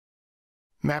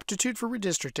Maptitude for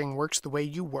redistricting works the way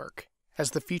you work,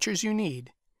 has the features you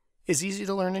need, is easy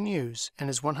to learn and use,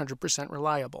 and is 100%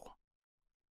 reliable.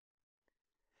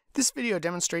 This video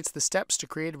demonstrates the steps to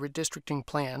create a redistricting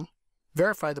plan,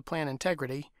 verify the plan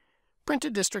integrity, print a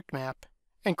district map,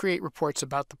 and create reports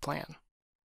about the plan.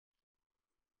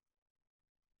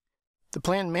 The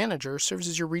Plan Manager serves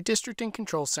as your redistricting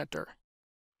control center.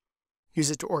 Use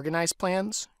it to organize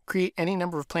plans, create any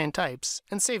number of plan types,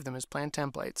 and save them as plan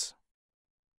templates.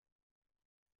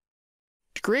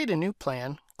 To create a new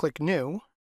plan, click New,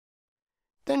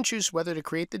 then choose whether to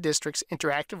create the districts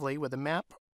interactively with a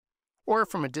map or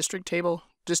from a district table,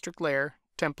 district layer,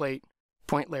 template,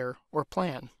 point layer, or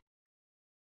plan.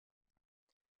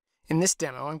 In this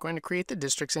demo, I'm going to create the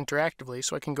districts interactively,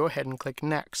 so I can go ahead and click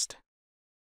Next.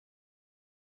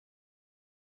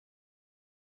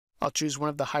 I'll choose one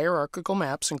of the hierarchical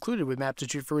maps included with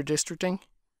Maptitude for redistricting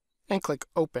and click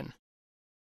Open.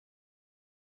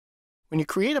 When you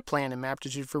create a plan in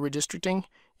Maptitude for redistricting,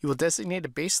 you will designate a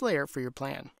base layer for your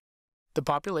plan, the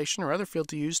population or other field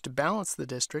to use to balance the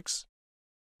districts,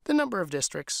 the number of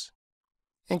districts,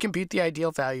 and compute the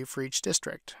ideal value for each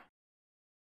district.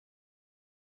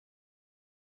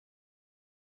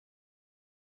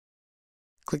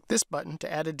 Click this button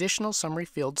to add additional summary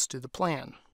fields to the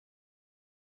plan.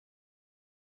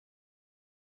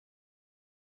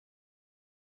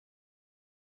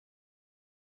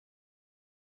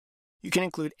 You can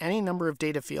include any number of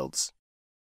data fields,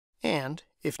 and,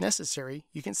 if necessary,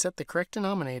 you can set the correct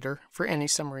denominator for any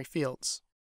summary fields.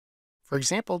 For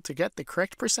example, to get the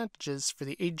correct percentages for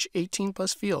the age 18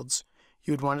 plus fields,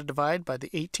 you would want to divide by the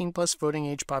 18 plus voting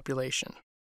age population.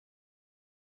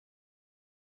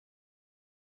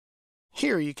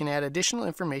 Here you can add additional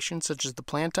information such as the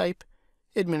plan type,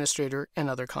 administrator, and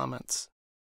other comments.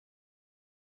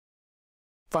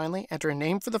 Finally, enter a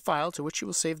name for the file to which you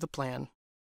will save the plan.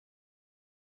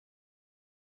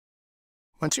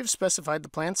 Once you've specified the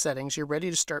plan settings, you're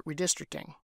ready to start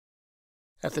redistricting.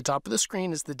 At the top of the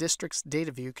screen is the district's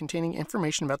data view containing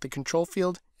information about the control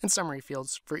field and summary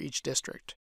fields for each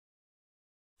district.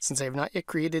 Since I have not yet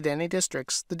created any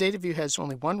districts, the data view has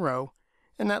only one row,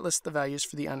 and that lists the values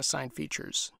for the unassigned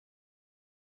features.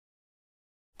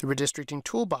 The Redistricting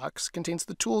Toolbox contains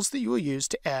the tools that you will use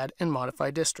to add and modify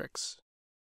districts.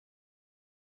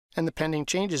 And the Pending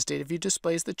Changes data view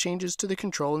displays the changes to the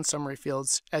control and summary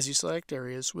fields as you select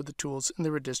areas with the tools in the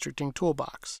Redistricting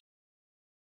Toolbox.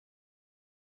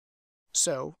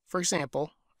 So, for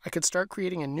example, I could start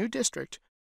creating a new district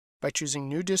by choosing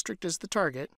New District as the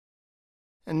target,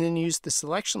 and then use the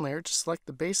selection layer to select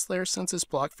the base layer census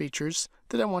block features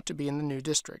that I want to be in the new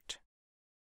district.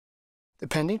 The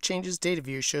Pending Changes data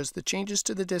view shows the changes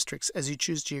to the districts as you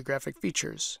choose geographic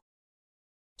features.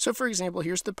 So for example,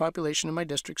 here's the population in my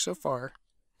district so far,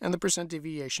 and the percent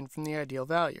deviation from the ideal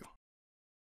value.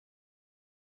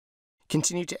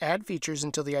 Continue to add features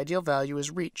until the ideal value is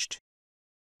reached.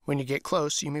 When you get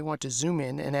close, you may want to zoom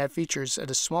in and add features at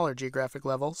a smaller geographic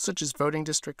level, such as voting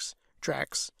districts,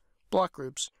 tracts, block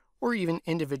groups, or even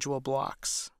individual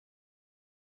blocks.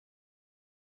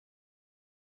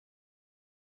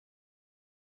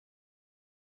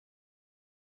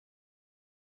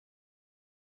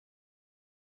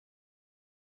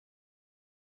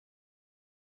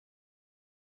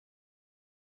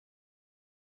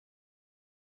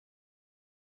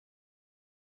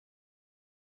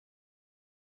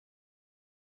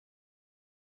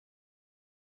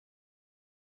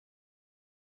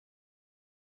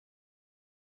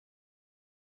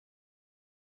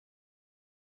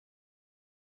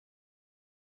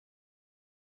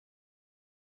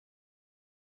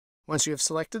 Once you have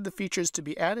selected the features to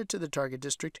be added to the target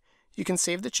district, you can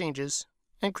save the changes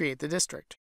and create the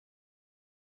district.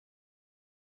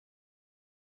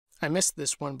 I missed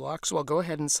this one block, so I'll go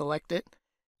ahead and select it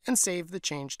and save the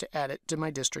change to add it to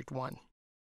my District 1.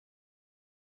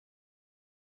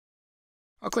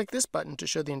 I'll click this button to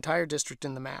show the entire district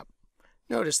in the map.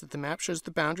 Notice that the map shows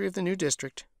the boundary of the new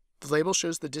district, the label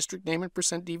shows the district name and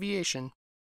percent deviation,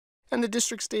 and the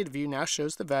district's data view now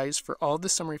shows the values for all the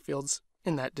summary fields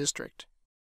in that district.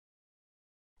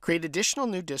 Create additional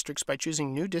new districts by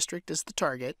choosing New District as the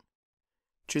target,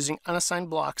 choosing Unassigned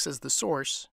Blocks as the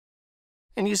source,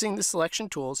 and using the selection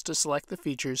tools to select the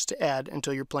features to add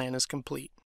until your plan is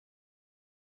complete.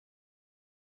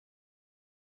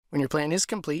 When your plan is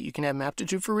complete, you can have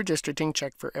Maptitude for redistricting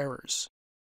check for errors.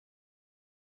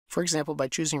 For example, by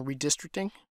choosing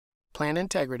Redistricting, Plan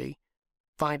Integrity,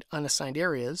 Find Unassigned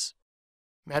Areas,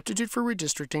 Maptitude for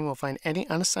redistricting will find any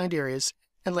unassigned areas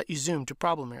and let you zoom to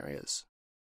problem areas.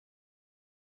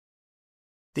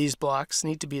 These blocks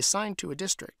need to be assigned to a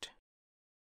district.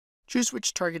 Choose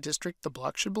which target district the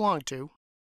block should belong to,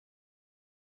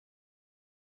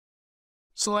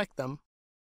 select them,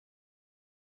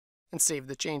 and save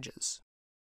the changes.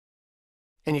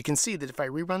 And you can see that if I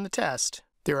rerun the test,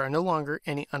 there are no longer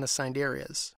any unassigned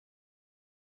areas.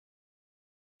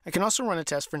 I can also run a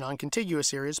test for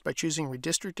non-contiguous areas by choosing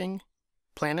Redistricting,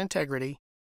 Plan Integrity,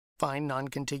 Find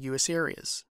Non-Contiguous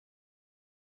Areas.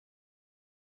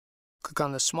 Click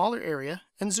on the smaller area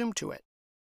and zoom to it.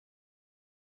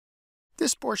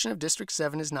 This portion of District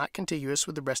 7 is not contiguous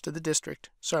with the rest of the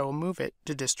district, so I will move it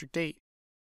to District 8.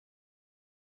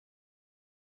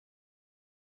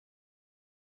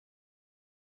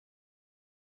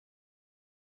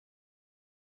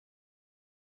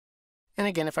 And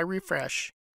again, if I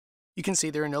refresh, you can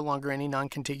see there are no longer any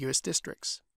non-contiguous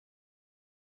districts.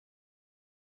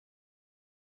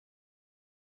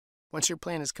 Once your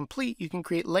plan is complete, you can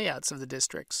create layouts of the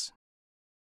districts.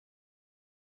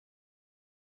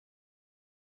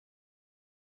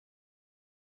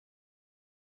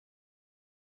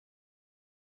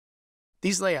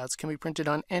 These layouts can be printed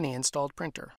on any installed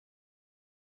printer.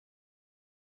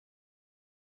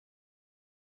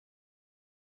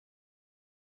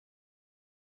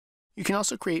 You can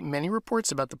also create many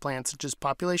reports about the plan, such as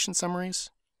population summaries,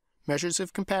 measures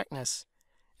of compactness,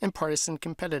 and partisan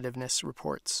competitiveness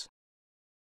reports.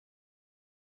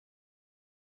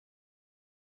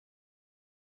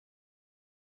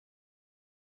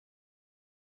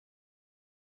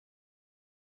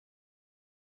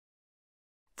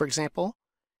 For example,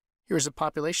 here is a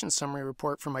population summary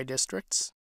report for my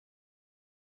districts.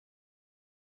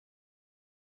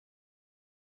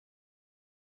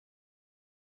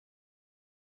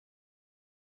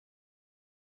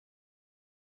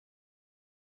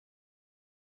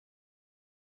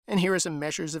 And here is a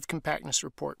measures of compactness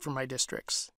report for my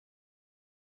districts.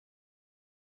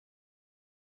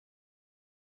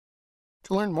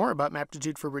 To learn more about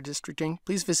Maptitude for redistricting,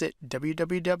 please visit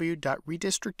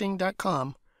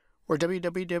www.redistricting.com or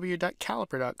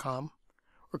www.caliper.com,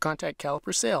 or contact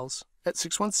Caliper Sales at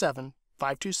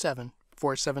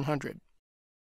 617-527-4700.